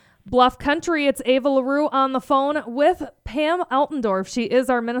Bluff Country, it's Ava LaRue on the phone with Pam Altendorf. She is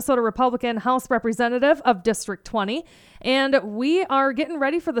our Minnesota Republican House Representative of District 20, and we are getting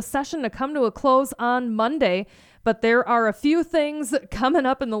ready for the session to come to a close on Monday. But there are a few things coming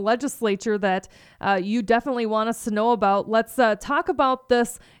up in the legislature that you definitely want us to know about. Let's talk about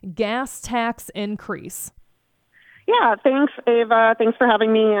this gas tax increase. Yeah, thanks, Ava. Thanks for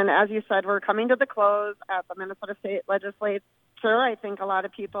having me. And as you said, we're coming to the close at the Minnesota State Legislature. I think a lot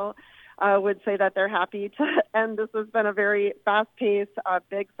of people would say that they're happy to end. This has been a very fast-paced,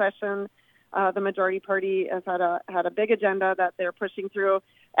 big session. The majority party has had a big agenda that they're pushing through.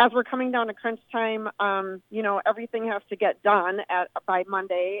 As we're coming down to crunch time, everything has to get done by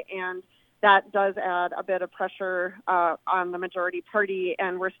Monday, and that does add a bit of pressure on the majority party.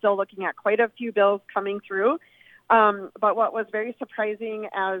 And we're still looking at quite a few bills coming through. But what was very surprising,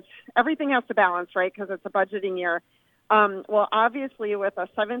 as everything has to balance, right, because it's a budgeting year. Well, obviously, with a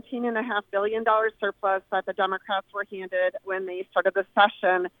 $17.5 billion surplus that the Democrats were handed when they started the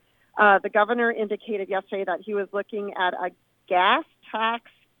session, the governor indicated yesterday that he was looking at a gas tax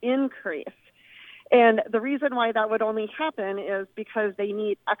increase. And the reason why that would only happen is because they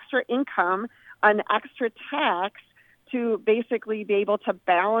need extra income, an extra tax, to basically be able to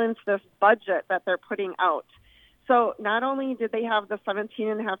balance this budget that they're putting out. So not only did they have the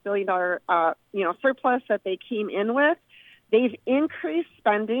 $17.5 billion surplus that they came in with, they've increased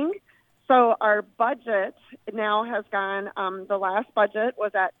spending. So our budget now has gone, the last budget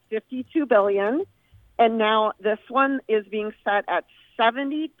was at $52 billion, and now this one is being set at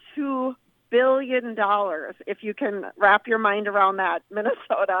 $72 billion, if you can wrap your mind around that,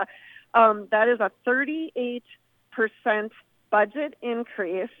 Minnesota. That is a 38% budget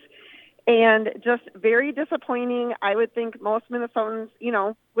increase. And just very disappointing. I would think most Minnesotans,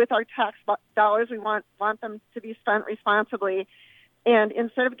 with our tax dollars, we want them to be spent responsibly. And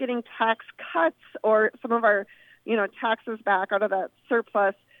instead of getting tax cuts or some of our, taxes back out of that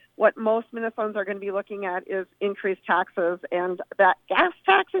surplus, what most Minnesotans are going to be looking at is increased taxes. And that gas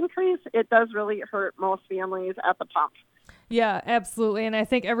tax increase, it does really hurt most families at the pump. Yeah, absolutely. And I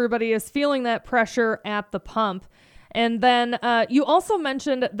think everybody is feeling that pressure at the pump. And then you also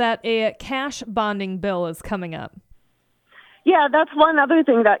mentioned that a cash bonding bill is coming up. Yeah, that's one other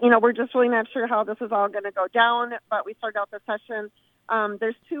thing that, we're just really not sure how this is all going to go down. But we started out the session.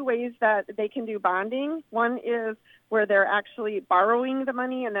 There's two ways that they can do bonding. One is where they're actually borrowing the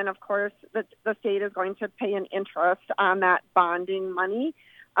money. And then, of course, the state is going to pay an interest on that bonding money.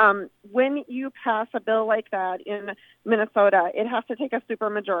 When you pass a bill like that in Minnesota, it has to take a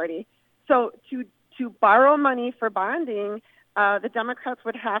supermajority. So to borrow money for bonding, the Democrats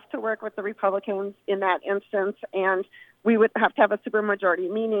would have to work with the Republicans in that instance, and we would have to have a supermajority,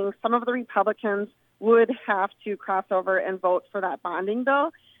 meaning some of the Republicans would have to cross over and vote for that bonding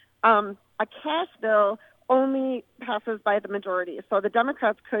bill. A cash bill only passes by the majority, so the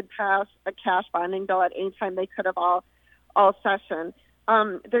Democrats could pass a cash bonding bill at any time. They could have all session.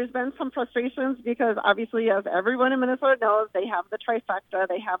 There's been some frustrations because obviously, as everyone in Minnesota knows, they have the trifecta,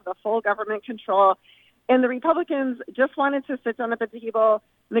 they have the full government control, and the Republicans just wanted to sit down at the table,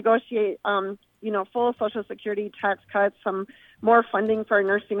 negotiate, full Social Security tax cuts, some more funding for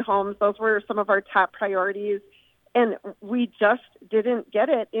nursing homes. Those were some of our top priorities, and we just didn't get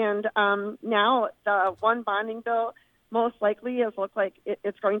it. And now the one bonding bill most likely is look like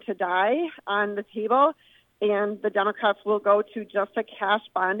it's going to die on the table. And the Democrats will go to just a cash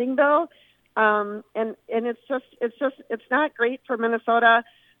bonding bill, and it's not great for Minnesota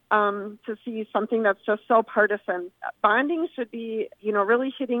to see something that's just so partisan. Bonding should be,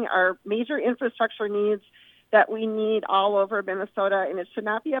 really hitting our major infrastructure needs that we need all over Minnesota, and it should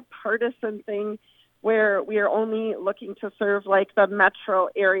not be a partisan thing where we are only looking to serve like the metro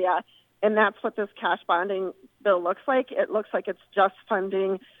area. And that's what this cash bonding bill looks like. It looks like it's just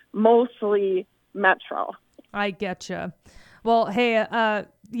funding mostly metro. I getcha. Well, hey,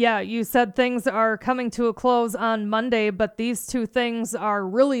 you said things are coming to a close on Monday, but these two things are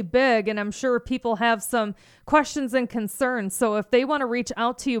really big, and I'm sure people have some questions and concerns. So if they want to reach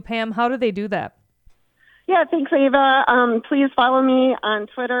out to you, Pam, how do they do that? Yeah, thanks, Ava. Please follow me on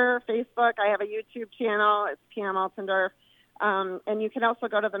Twitter, Facebook. I have a YouTube channel. It's Pam Altendorf. And you can also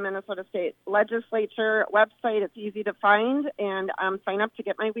go to the Minnesota State Legislature website. It's easy to find, and sign up to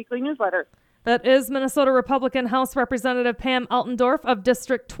get my weekly newsletter. That is Minnesota Republican House Representative Pam Altendorf of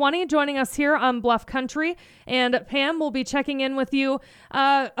District 20 joining us here on Bluff Country. And Pam will be checking in with you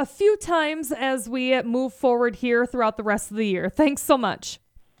a few times as we move forward here throughout the rest of the year. Thanks so much.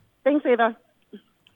 Thanks, Ava.